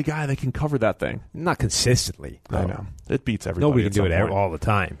the only guy that can cover that thing. Not consistently. I know. It beats everybody. Nobody can do it all the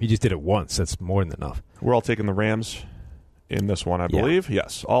time. He just did it once. That's more than enough. We're all taking the Rams in this one, I believe.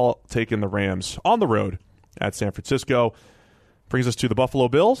 Yes, all taking the Rams on the road at San Francisco. Brings us to the Buffalo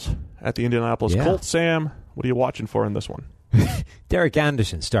Bills at the Indianapolis Colts. Sam, what are you watching for in this one? Derek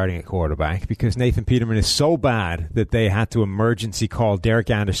Anderson starting at quarterback because Nathan Peterman is so bad that they had to emergency call Derek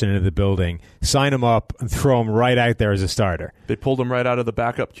Anderson into the building, sign him up, and throw him right out there as a starter. They pulled him right out of the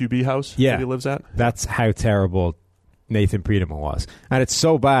backup QB house that he lives at? That's how terrible Nathan Peterman was. And it's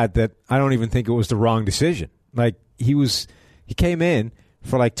so bad that I don't even think it was the wrong decision. Like, he came in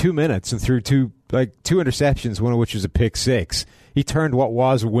for like 2 minutes and threw two interceptions, one of which was a pick six. He turned what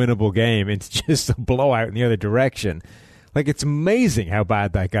was a winnable game into just a blowout in the other direction. Like, it's amazing how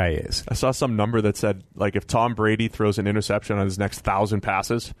bad that guy is. I saw some number that said, like, if Tom Brady throws an interception on his next 1,000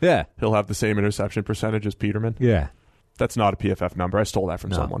 passes, he'll have the same interception percentage as Peterman. Yeah. That's not a PFF number. I stole that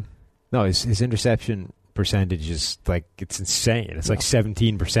from someone. No, his interception percentage is, like, it's insane. It's like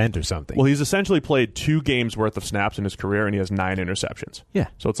 17% or something. Well, he's essentially played 2 games worth of snaps in his career, and he has 9 interceptions. Yeah.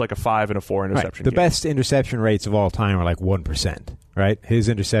 So it's like a 5 and a 4 interception The game. best interception rates of all time are like 1%, right? His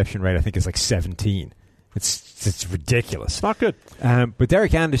interception rate, I think, is like 17. It's ridiculous. It's not good. But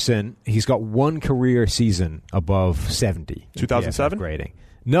Derek Anderson, he's got one career season above 70. 2007 grading.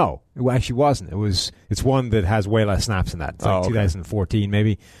 No, it actually wasn't. It's one that has way less snaps than that. It's like 2014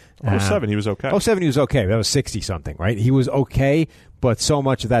 maybe. 07, he was okay. 07, he was okay. That was 60-something, right? He was okay, but so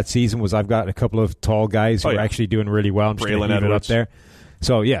much of that season was I've got a couple of tall guys who are actually doing really well. I'm just going to leave it up there.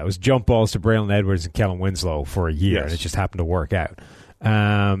 So, yeah, it was jump balls to Braylon Edwards and Kellen Winslow for a year, and it just happened to work out.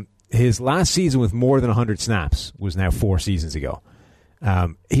 His last season with more than 100 snaps was now 4 seasons ago.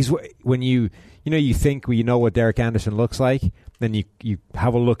 When you think you know what Derek Anderson looks like, then you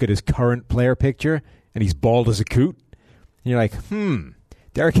have a look at his current player picture, and he's bald as a coot. And you're like,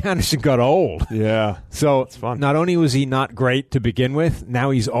 Derek Anderson got old. Yeah. So it's fun. Not only was he not great to begin with,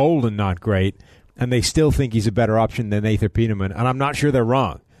 now he's old and not great, and they still think he's a better option than Nathan Peterman, and I'm not sure they're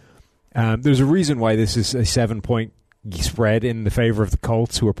wrong. There's a reason why this is a 7-point spread in the favor of the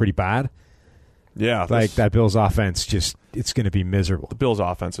Colts, who are pretty bad. Yeah. Like, that Bills offense, it's going to be miserable. The Bills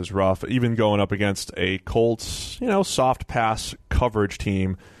offense is rough, even going up against a Colts, soft pass coverage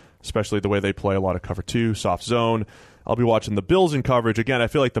team, especially the way they play a lot of cover 2, soft zone. I'll be watching the Bills in coverage. Again, I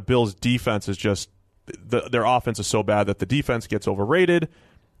feel like the Bills' defense is just their offense is so bad that the defense gets overrated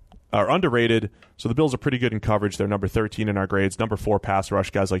or underrated. So the Bills are pretty good in coverage. They're number 13 in our grades, number 4 pass rush,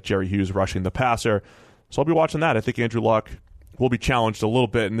 guys like Jerry Hughes rushing the passer. So I'll be watching that. I think Andrew Luck will be challenged a little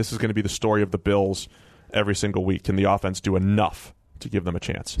bit, and this is going to be the story of the Bills every single week. Can the offense do enough to give them a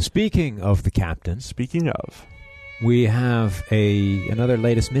chance? Speaking of the captain. Speaking of. We have another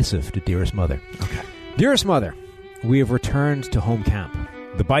latest missive to Dearest Mother. Okay. Dearest Mother, we have returned to home camp.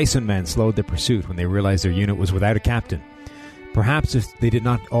 The Bison men slowed their pursuit when they realized their unit was without a captain. Perhaps if they did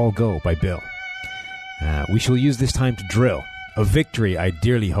not all go by Bill. We shall use this time to drill. A victory I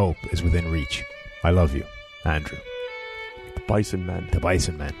dearly hope is within reach. I love you, Andrew. The Bison men. The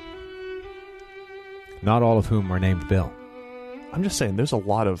Bison men. Not all of whom are named Bill. I'm just saying, there's a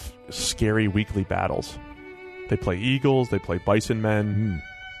lot of scary weekly battles. They play Eagles, they play Bison men,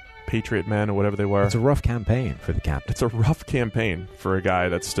 Patriot men, or whatever they were. It's a rough campaign for the captain. It's a rough campaign for a guy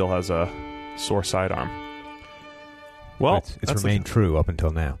that still has a sore sidearm. Well, it's remained true up until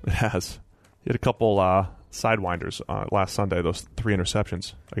now. It has. He had a couple sidewinders last Sunday, those 3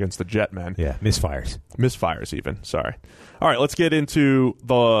 interceptions against the Jetmen. Yeah, misfires. Misfires even, sorry. All right, let's get into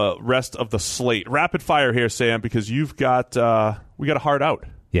the rest of the slate. Rapid fire here, Sam, because you've got we got a hard out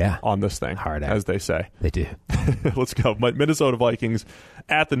on this thing. Hard out. As they say. They do. Let's go. Minnesota Vikings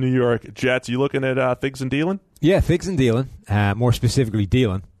at the New York Jets. You looking at Thiggs and Thielen? Yeah, Thiggs and Thielen. More specifically,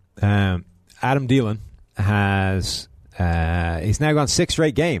 Thielen. Adam Thielen has he's now gone 6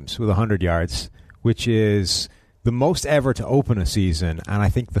 straight games with 100 yards, which is the most ever to open a season, and I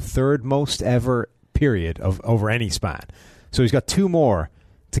think the third most ever period of over any span. So he's got 2 more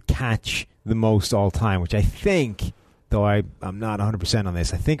to catch the most all time, which I think, though I'm not 100% on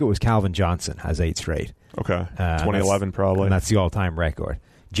this, I think it was Calvin Johnson has 8 straight. Okay, 2011 probably. And that's the all-time record.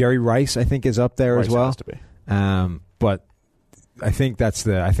 Jerry Rice, I think, is up there Rice as well. Has to be. But I think I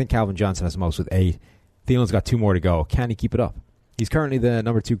think Calvin Johnson has the most with 8. Thielen's got 2 more to go. Can he keep it up? He's currently the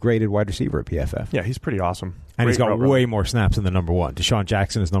number 2 graded wide receiver at PFF. Yeah, he's pretty awesome. And he's got way more snaps than the number 1. Deshaun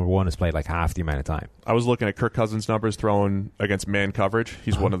Jackson is number 1, has played like half the amount of time. I was looking at Kirk Cousins' numbers thrown against man coverage.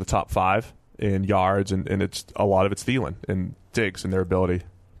 He's one of the top 5 in yards, and it's a lot of it's Thielen and Diggs and their ability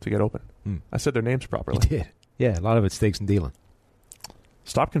to get open. I said their names properly. You did. Yeah, a lot of it's Diggs and Thielen.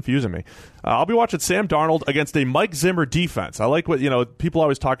 Stop confusing me. I'll be watching Sam Darnold against a Mike Zimmer defense. I like what, people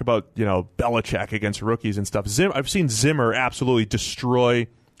always talk about, Belichick against rookies and stuff. I've seen Zimmer absolutely destroy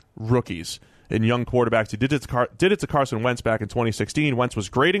rookies and young quarterbacks. He did it to Carson Wentz back in 2016. Wentz was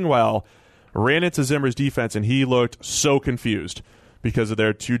grading well, ran into Zimmer's defense, and he looked so confused because of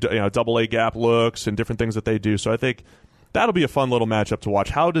their 2 double-A gap looks and different things that they do. So I think that'll be a fun little matchup to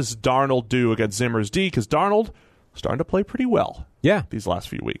watch. How does Darnold do against Zimmer's D? Because Darnold starting to play pretty well. Yeah, these last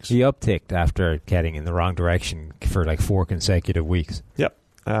few weeks. He upticked after getting in the wrong direction for like 4 consecutive weeks. Yep.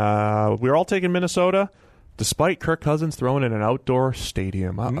 We're all taking Minnesota, despite Kirk Cousins throwing in an outdoor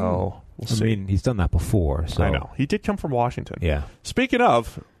stadium. We'll see. I mean, he's done that before. So. I know. He did come from Washington. Yeah. Speaking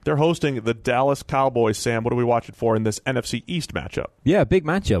of, they're hosting the Dallas Cowboys. Sam, what are we watching for in this NFC East matchup? Yeah, big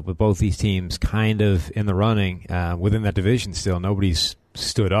matchup with both these teams kind of in the running within that division still. Nobody's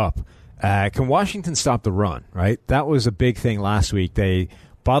stood up. Can Washington stop the run, right? That was a big thing last week. They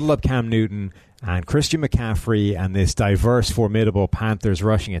bottled up Cam Newton and Christian McCaffrey and this diverse, formidable Panthers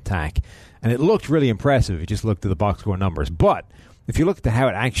rushing attack. And it looked really impressive if you just looked at the box score numbers. But if you looked at how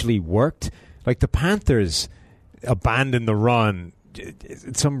it actually worked, like the Panthers abandoned the run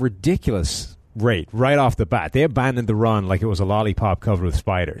at some ridiculous rate right off the bat. They abandoned the run like it was a lollipop covered with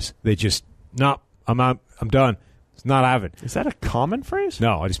spiders. They just, no, I'm out, I'm done. It's not having. Is that a common phrase?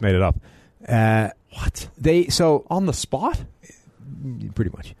 No, I just made it up. What? So on the spot?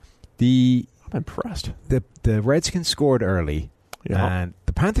 Pretty much. I'm impressed. The Redskins scored early, and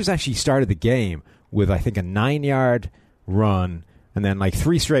the Panthers actually started the game with, I think, a 9-yard run, and then like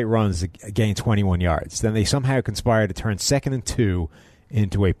 3 straight runs to gain 21 yards. Then they somehow conspired to turn 2nd and 2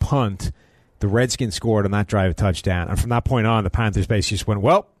 into a punt. The Redskins scored on that drive a touchdown, and from that point on, the Panthers basically just went,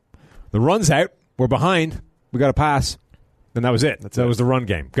 well, the run's out. We're behind. We got to pass. And that was it. That was the run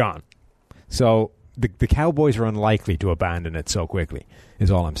game. Gone. So the Cowboys are unlikely to abandon it so quickly, is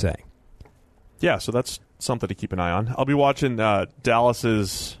all I'm saying. Yeah, so that's something to keep an eye on. I'll be watching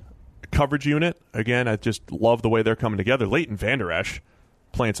Dallas's coverage unit. Again, I just love the way they're coming together. Leighton Vander Esch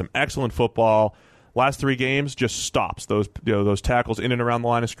playing some excellent football. Last 3 games just stops those tackles in and around the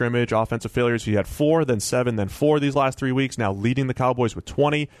line of scrimmage, offensive failures. He had 4, then 7, then 4 these last 3 weeks, now leading the Cowboys with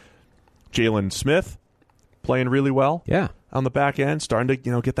 20. Jalen Smith playing really well on the back end, starting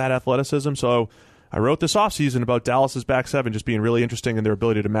to get that athleticism. So I wrote this offseason about Dallas's back 7 just being really interesting in their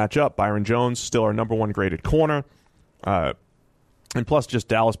ability to match up. Byron Jones, still our number 1 graded corner. And plus just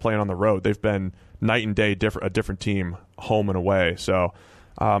Dallas playing on the road. They've been night and day, a different team home and away. So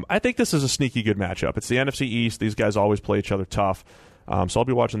I think this is a sneaky good matchup. It's the NFC East. These guys always play each other tough. So I'll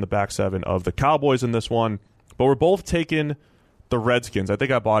be watching the back 7 of the Cowboys in this one. But we're both taking the Redskins. I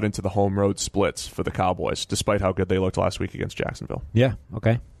think I bought into the home road splits for the Cowboys, despite how good they looked last week against Jacksonville. Yeah,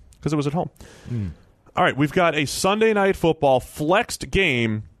 okay. Because it was at home. All right, we've got a Sunday Night Football flexed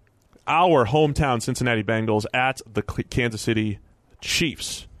game, our hometown Cincinnati Bengals at the Kansas City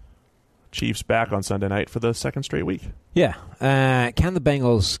Chiefs. Chiefs back on Sunday night for the 2nd straight week. Yeah. Can the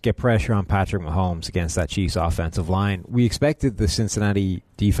Bengals get pressure on Patrick Mahomes against that Chiefs offensive line? We expected the Cincinnati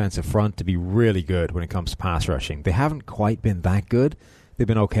defensive front to be really good when it comes to pass rushing. They haven't quite been that good. They've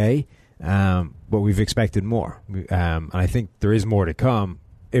been okay, but we've expected more. And I think there is more to come.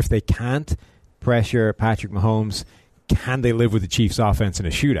 If they can't pressure Patrick Mahomes, can they live with the Chiefs offense in a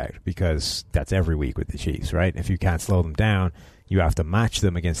shootout? Because that's every week with the Chiefs, right? If you can't slow them down, you have to match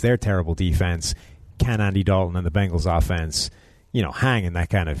them against their terrible defense. Can Andy Dalton and the Bengals offense, hang in that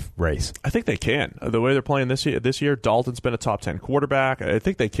kind of race? I think they can. The way they're playing this year, Dalton's been a top 10 quarterback. I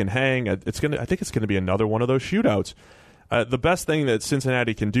think they can hang. I think it's going to be another one of those shootouts. The best thing that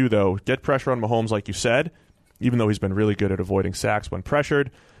Cincinnati can do, though, get pressure on Mahomes, like you said, even though he's been really good at avoiding sacks when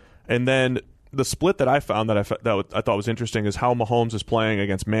pressured. And then the split that I found that I thought was interesting is how Mahomes is playing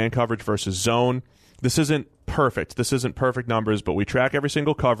against man coverage versus zone. This isn't perfect. This isn't perfect numbers, but we track every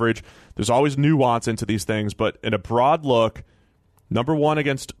single coverage. There's always nuance into these things, but in a broad look, number 1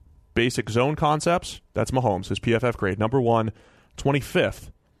 against basic zone concepts, that's Mahomes, his PFF grade. Number 1,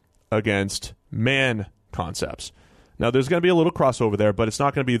 25th against man concepts. Now, there's going to be a little crossover there, but it's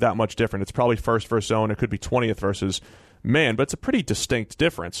not going to be that much different. It's probably first versus zone. It could be 20th versus man, but it's a pretty distinct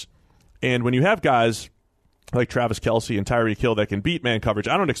difference. And when you have guys like Travis Kelce and Tyreek Hill that can beat man coverage,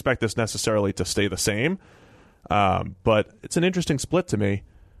 I don't expect this necessarily to stay the same, but it's an interesting split to me.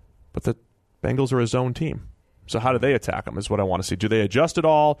 But the Bengals are a zone team. So how do they attack them is what I want to see. Do they adjust at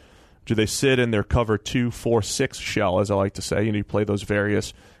all? Do they sit in their cover 2, 4, 6 shell, as I like to say? You play those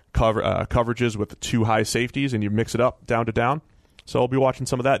various coverages with the 2 high safeties, and you mix it up down to down. So I'll be watching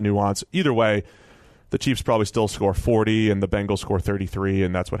some of that nuance. Either way, the Chiefs probably still score 40, and the Bengals score 33,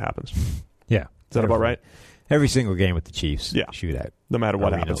 and that's what happens. Yeah. Is that about right? Every single game with the Chiefs, yeah. shootout. No matter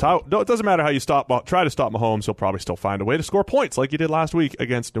what happens. It doesn't matter how you try to stop Mahomes, he'll probably still find a way to score points like he did last week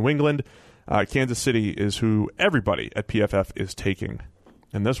against New England. Kansas City is who everybody at PFF is taking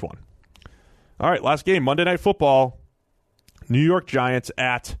in this one. All right, last game, Monday Night Football. New York Giants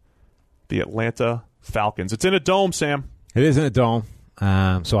at the Atlanta Falcons. It's in a dome, Sam. It is in a dome.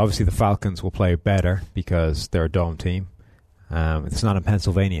 So obviously the Falcons will play better because they're a dome team. It's not in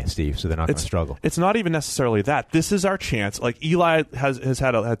Pennsylvania, Steve, so they're not going to struggle. It's not even necessarily that. This is our chance. Like Eli has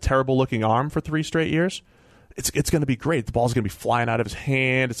had a terrible-looking arm for 3 straight years. It's going to be great. The ball's going to be flying out of his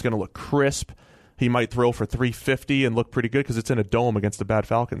hand. It's going to look crisp. He might throw for 350 and look pretty good because it's in a dome against the bad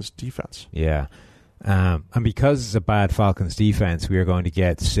Falcons defense. Yeah. And because it's a bad Falcons defense, we are going to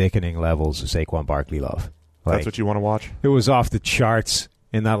get sickening levels of Saquon Barkley love. That's what you want to watch? It was off the charts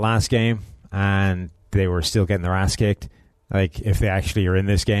in that last game, and they were still getting their ass kicked. Like, if they actually are in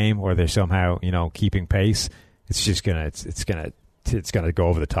this game or they're somehow, keeping pace, it's just gonna go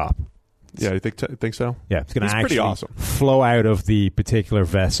over the top. Yeah, you think so? Yeah, it's going to actually pretty awesome. Flow out of the particular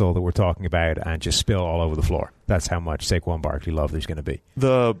vessel that we're talking about and just spill all over the floor. That's how much Saquon Barkley love there's going to be.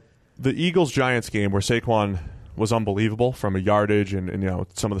 The Eagles-Giants game where Saquon was unbelievable from a yardage and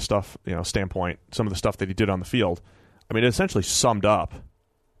some of the stuff, standpoint, some of the stuff that he did on the field. I mean, it essentially summed up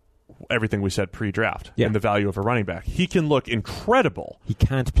everything we said pre-draft and the value of a running back. He can look incredible. He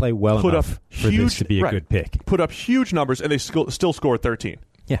can't play well enough for this to be a good pick. Put up huge numbers, and they still scored 13.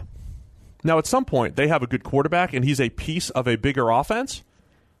 Yeah. Now, at some point, they have a good quarterback, and he's a piece of a bigger offense,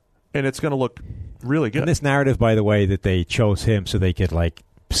 and it's going to look really good. And this narrative, by the way, that they chose him so they could,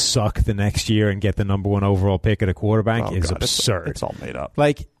 suck the next year and get the number 1 overall pick at a quarterback is absurd. It's all made up.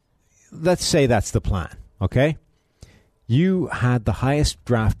 Let's say that's the plan, okay? You had the highest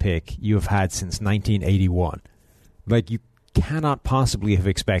draft pick you have had since 1981. You cannot possibly have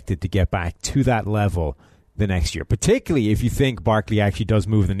expected to get back to that level the next year, particularly if you think Barkley actually does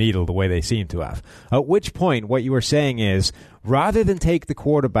move the needle the way they seem to have. At which point, what you are saying is, rather than take the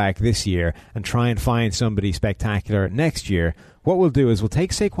quarterback this year and try and find somebody spectacular next year, what we'll do is we'll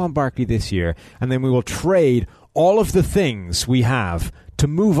take Saquon Barkley this year, and then we will trade all of the things we have to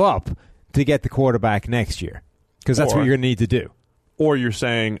move up to get the quarterback next year. Because that's what you're going to need to do. Or you're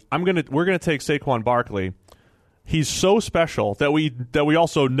saying, we're going to take Saquon Barkley. He's so special that we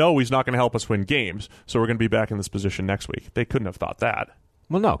also know he's not going to help us win games, so we're going to be back in this position next week. They couldn't have thought that.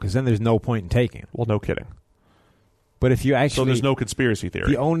 Well, no, because then there's no point in taking him. Well, no kidding. But if you actually, so there's no conspiracy theory.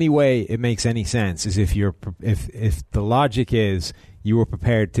 The only way it makes any sense is if the logic is you were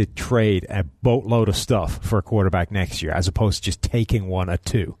prepared to trade a boatload of stuff for a quarterback next year, as opposed to just taking one at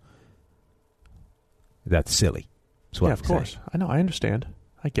 2. That's silly. Yeah, of course. I know. I understand.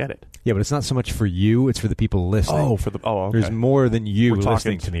 I get it. Yeah, but it's not so much for you; it's for the people listening. Okay. There's more than you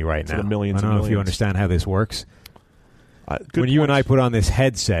listening to me right now. The millions I don't and know if you understand how this works. When you and I put on this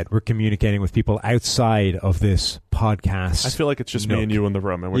headset, we're communicating with people outside of this podcast. I feel like it's just me and you in the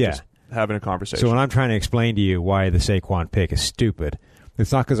room, and we're just having a conversation. So when I'm trying to explain to you why the Saquon pick is stupid,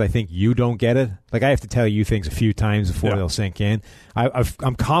 it's not because I think you don't get it. I have to tell you things a few times before they'll sink in.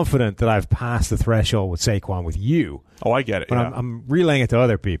 I'm confident that I've passed the threshold with Saquon with you. Oh, I get it. But I'm relaying it to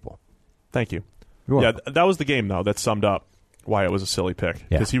other people. Thank you. That was the game, though, that summed up why it was a silly pick,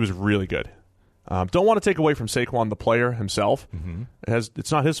 because he was really good. Don't want to take away from Saquon, the player himself. Mm-hmm.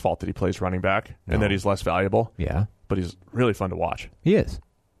 It's not his fault that he plays running back and that he's less valuable. Yeah. But he's really fun to watch. He is.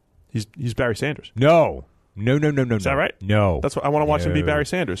 He's Barry Sanders. No. Is that right? No. That's what I want to watch him be Barry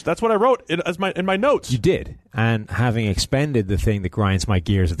Sanders. That's what I wrote in my notes. You did. And having expended the thing that grinds my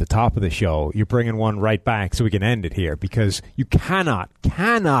gears at the top of the show, you're bringing one right back so we can end it here, because you cannot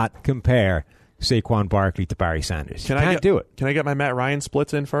compare Saquon Barkley to Barry Sanders. You can't do it. Can I get my Matt Ryan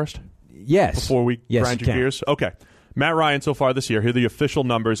splits in first? Yes. Before we grind your gears? Okay. Matt Ryan so far this year, here are the official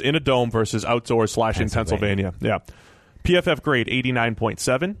numbers in a dome versus outdoors / in Pennsylvania. Yeah. PFF grade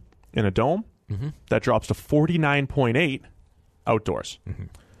 89.7 in a dome. Mm-hmm. That drops to 49.8 outdoors. Mm-hmm.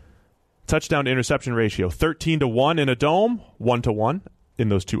 Touchdown to interception ratio 13-1 in a dome, 1-1 in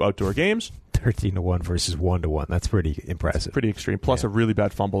those two outdoor games. 13-1 versus 1-1. That's pretty impressive. It's pretty extreme. Plus a really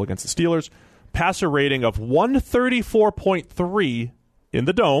bad fumble against the Steelers. Passer rating of 134.3 in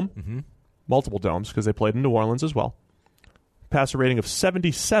the dome. Mm-hmm. Multiple domes because they played in New Orleans as well. Passer rating of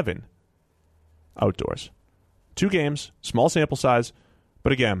 77 outdoors. 2 games, small sample size,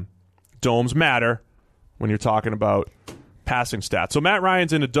 but again, domes matter when you're talking about passing stats. So Matt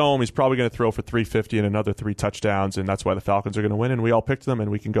Ryan's in a dome. He's probably going to throw for 350 and another 3 touchdowns, and that's why the Falcons are going to win. And we all picked them,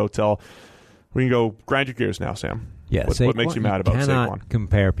 and we can go grind your gears now, Sam. Yeah, what makes you mad about Saquon? You cannot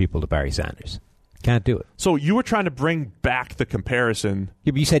compare people to Barry Sanders. Can't do it. So you were trying to bring back the comparison.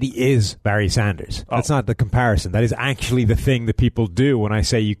 Yeah, but you said he is Barry Sanders. That's not the comparison. That is actually the thing that people do when I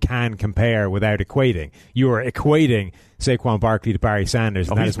say you can compare without equating. You are equating Saquon Barkley to Barry Sanders,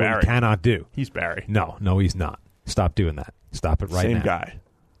 and that is what you cannot do. He's Barry. No, he's not. Stop doing that. Stop it right now. Same guy.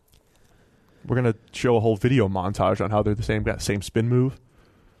 We're going to show a whole video montage on how they're the same guy, same spin move.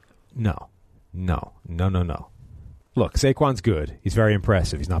 No. Look, Saquon's good. He's very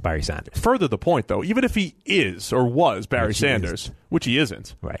impressive. He's not Barry Sanders. Further the point, though, even if he is or was Barry Sanders, which he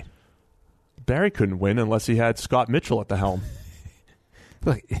isn't, right? Barry couldn't win unless he had Scott Mitchell at the helm.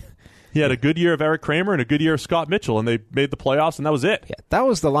 Look, he had a good year of Eric Kramer and a good year of Scott Mitchell, and they made the playoffs, and that was it. Yeah, that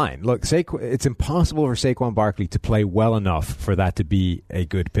was the line. Look, it's impossible for Saquon Barkley to play well enough for that to be a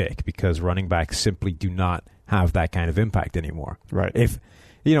good pick because running backs simply do not have that kind of impact anymore. Right. If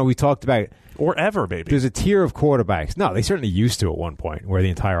we talked about... Or ever, maybe. There's a tier of quarterbacks. No, they certainly used to at one point where the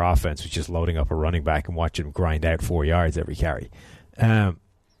entire offense was just loading up a running back and watching him grind out 4 yards every carry.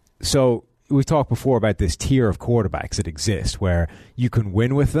 So we've talked before about this tier of quarterbacks that exist where you can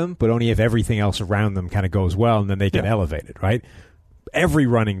win with them, but only if everything else around them kind of goes well and then they get elevated, right? Every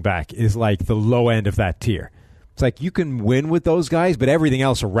running back is like the low end of that tier. It's like you can win with those guys, but everything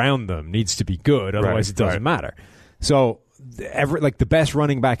else around them needs to be good. Otherwise, it doesn't matter. So... the best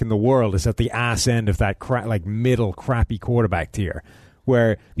running back in the world is at the ass end of that middle crappy quarterback tier,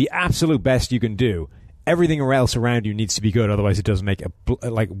 where the absolute best you can do, everything else around you needs to be good. Otherwise, it doesn't make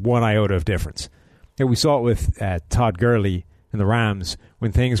one iota of difference. And we saw it with Todd Gurley in the Rams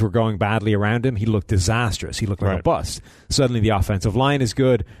when things were going badly around him. He looked disastrous. He looked like a bust. Suddenly, the offensive line is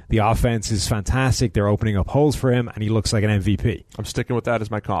good. The offense is fantastic. They're opening up holes for him, and he looks like an MVP. I'm sticking with that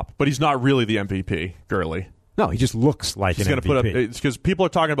as my comp, but he's not really the MVP, Gurley. No, he just looks like an MVP. Because people are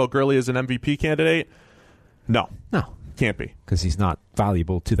talking about Gurley as an MVP candidate. No, can't be. Because he's not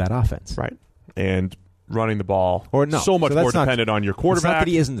valuable to that offense. Right. And running the ball so much more dependent on your quarterback. It's not that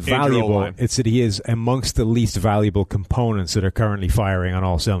he isn't valuable. It's that he is amongst the least valuable components that are currently firing on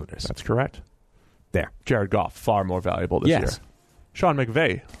all cylinders. That's correct. There. Jared Goff, far more valuable this year. Sean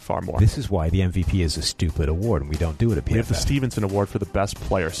McVay, far more. This is why the MVP is a stupid award, and we don't do it at PFF. We have the Stevenson Award for the best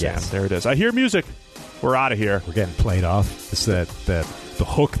player, Sam. Yes. There it is. I hear music. We're out of here. We're getting played off. It's the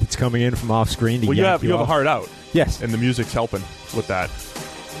hook that's coming in from off screen. Well, you have a heart out. Yes. And the music's helping with that.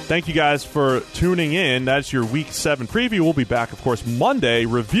 Thank you guys for tuning in. That's your Week 7 preview. We'll be back, of course, Monday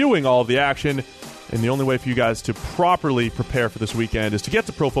reviewing all of the action. And the only way for you guys to properly prepare for this weekend is to get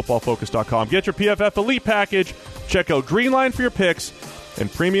to ProFootballFocus.com. Get your PFF Elite package. Check out Greenline for your picks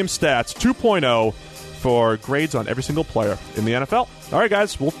and Premium Stats 2.0 for grades on every single player in the NFL. All right,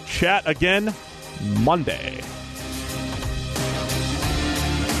 guys, we'll chat again Monday.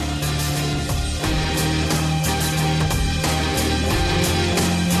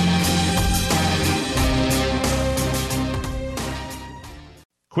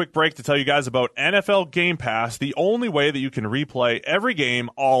 Quick break to tell you guys about NFL Game Pass, the only way that you can replay every game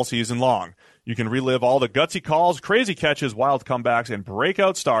all season long. You can relive all the gutsy calls, crazy catches, wild comebacks, and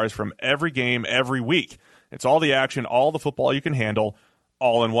breakout stars from every game every week. It's all the action, all the football you can handle,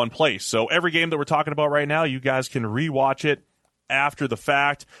 all in one place. So every game that we're talking about right now, you guys can rewatch it after the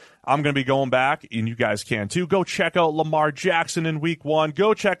fact. I'm going to be going back, and you guys can too. Go check out Lamar Jackson in Week 1.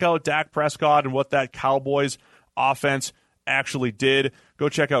 Go check out Dak Prescott and what that Cowboys offense actually did. Go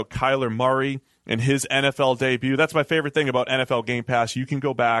check out Kyler Murray and his NFL debut. That's my favorite thing about NFL Game Pass. You can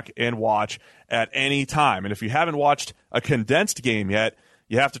go back and watch at any time. And if you haven't watched a condensed game yet,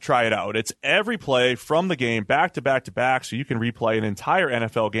 you have to try it out. It's every play from the game back to back to back, so you can replay an entire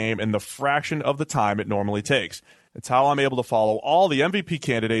NFL game in the fraction of the time it normally takes. It's how I'm able to follow all the MVP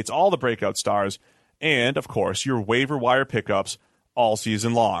candidates, all the breakout stars, and, of course, your waiver wire pickups all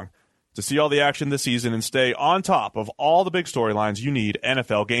season long. To see all the action this season and stay on top of all the big storylines, you need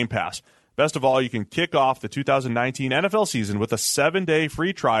NFL Game Pass. Best of all, you can kick off the 2019 NFL season with a 7-day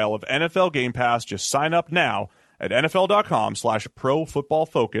free trial of NFL Game Pass. Just sign up now at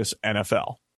NFL.com/ProFootballFocusNFL.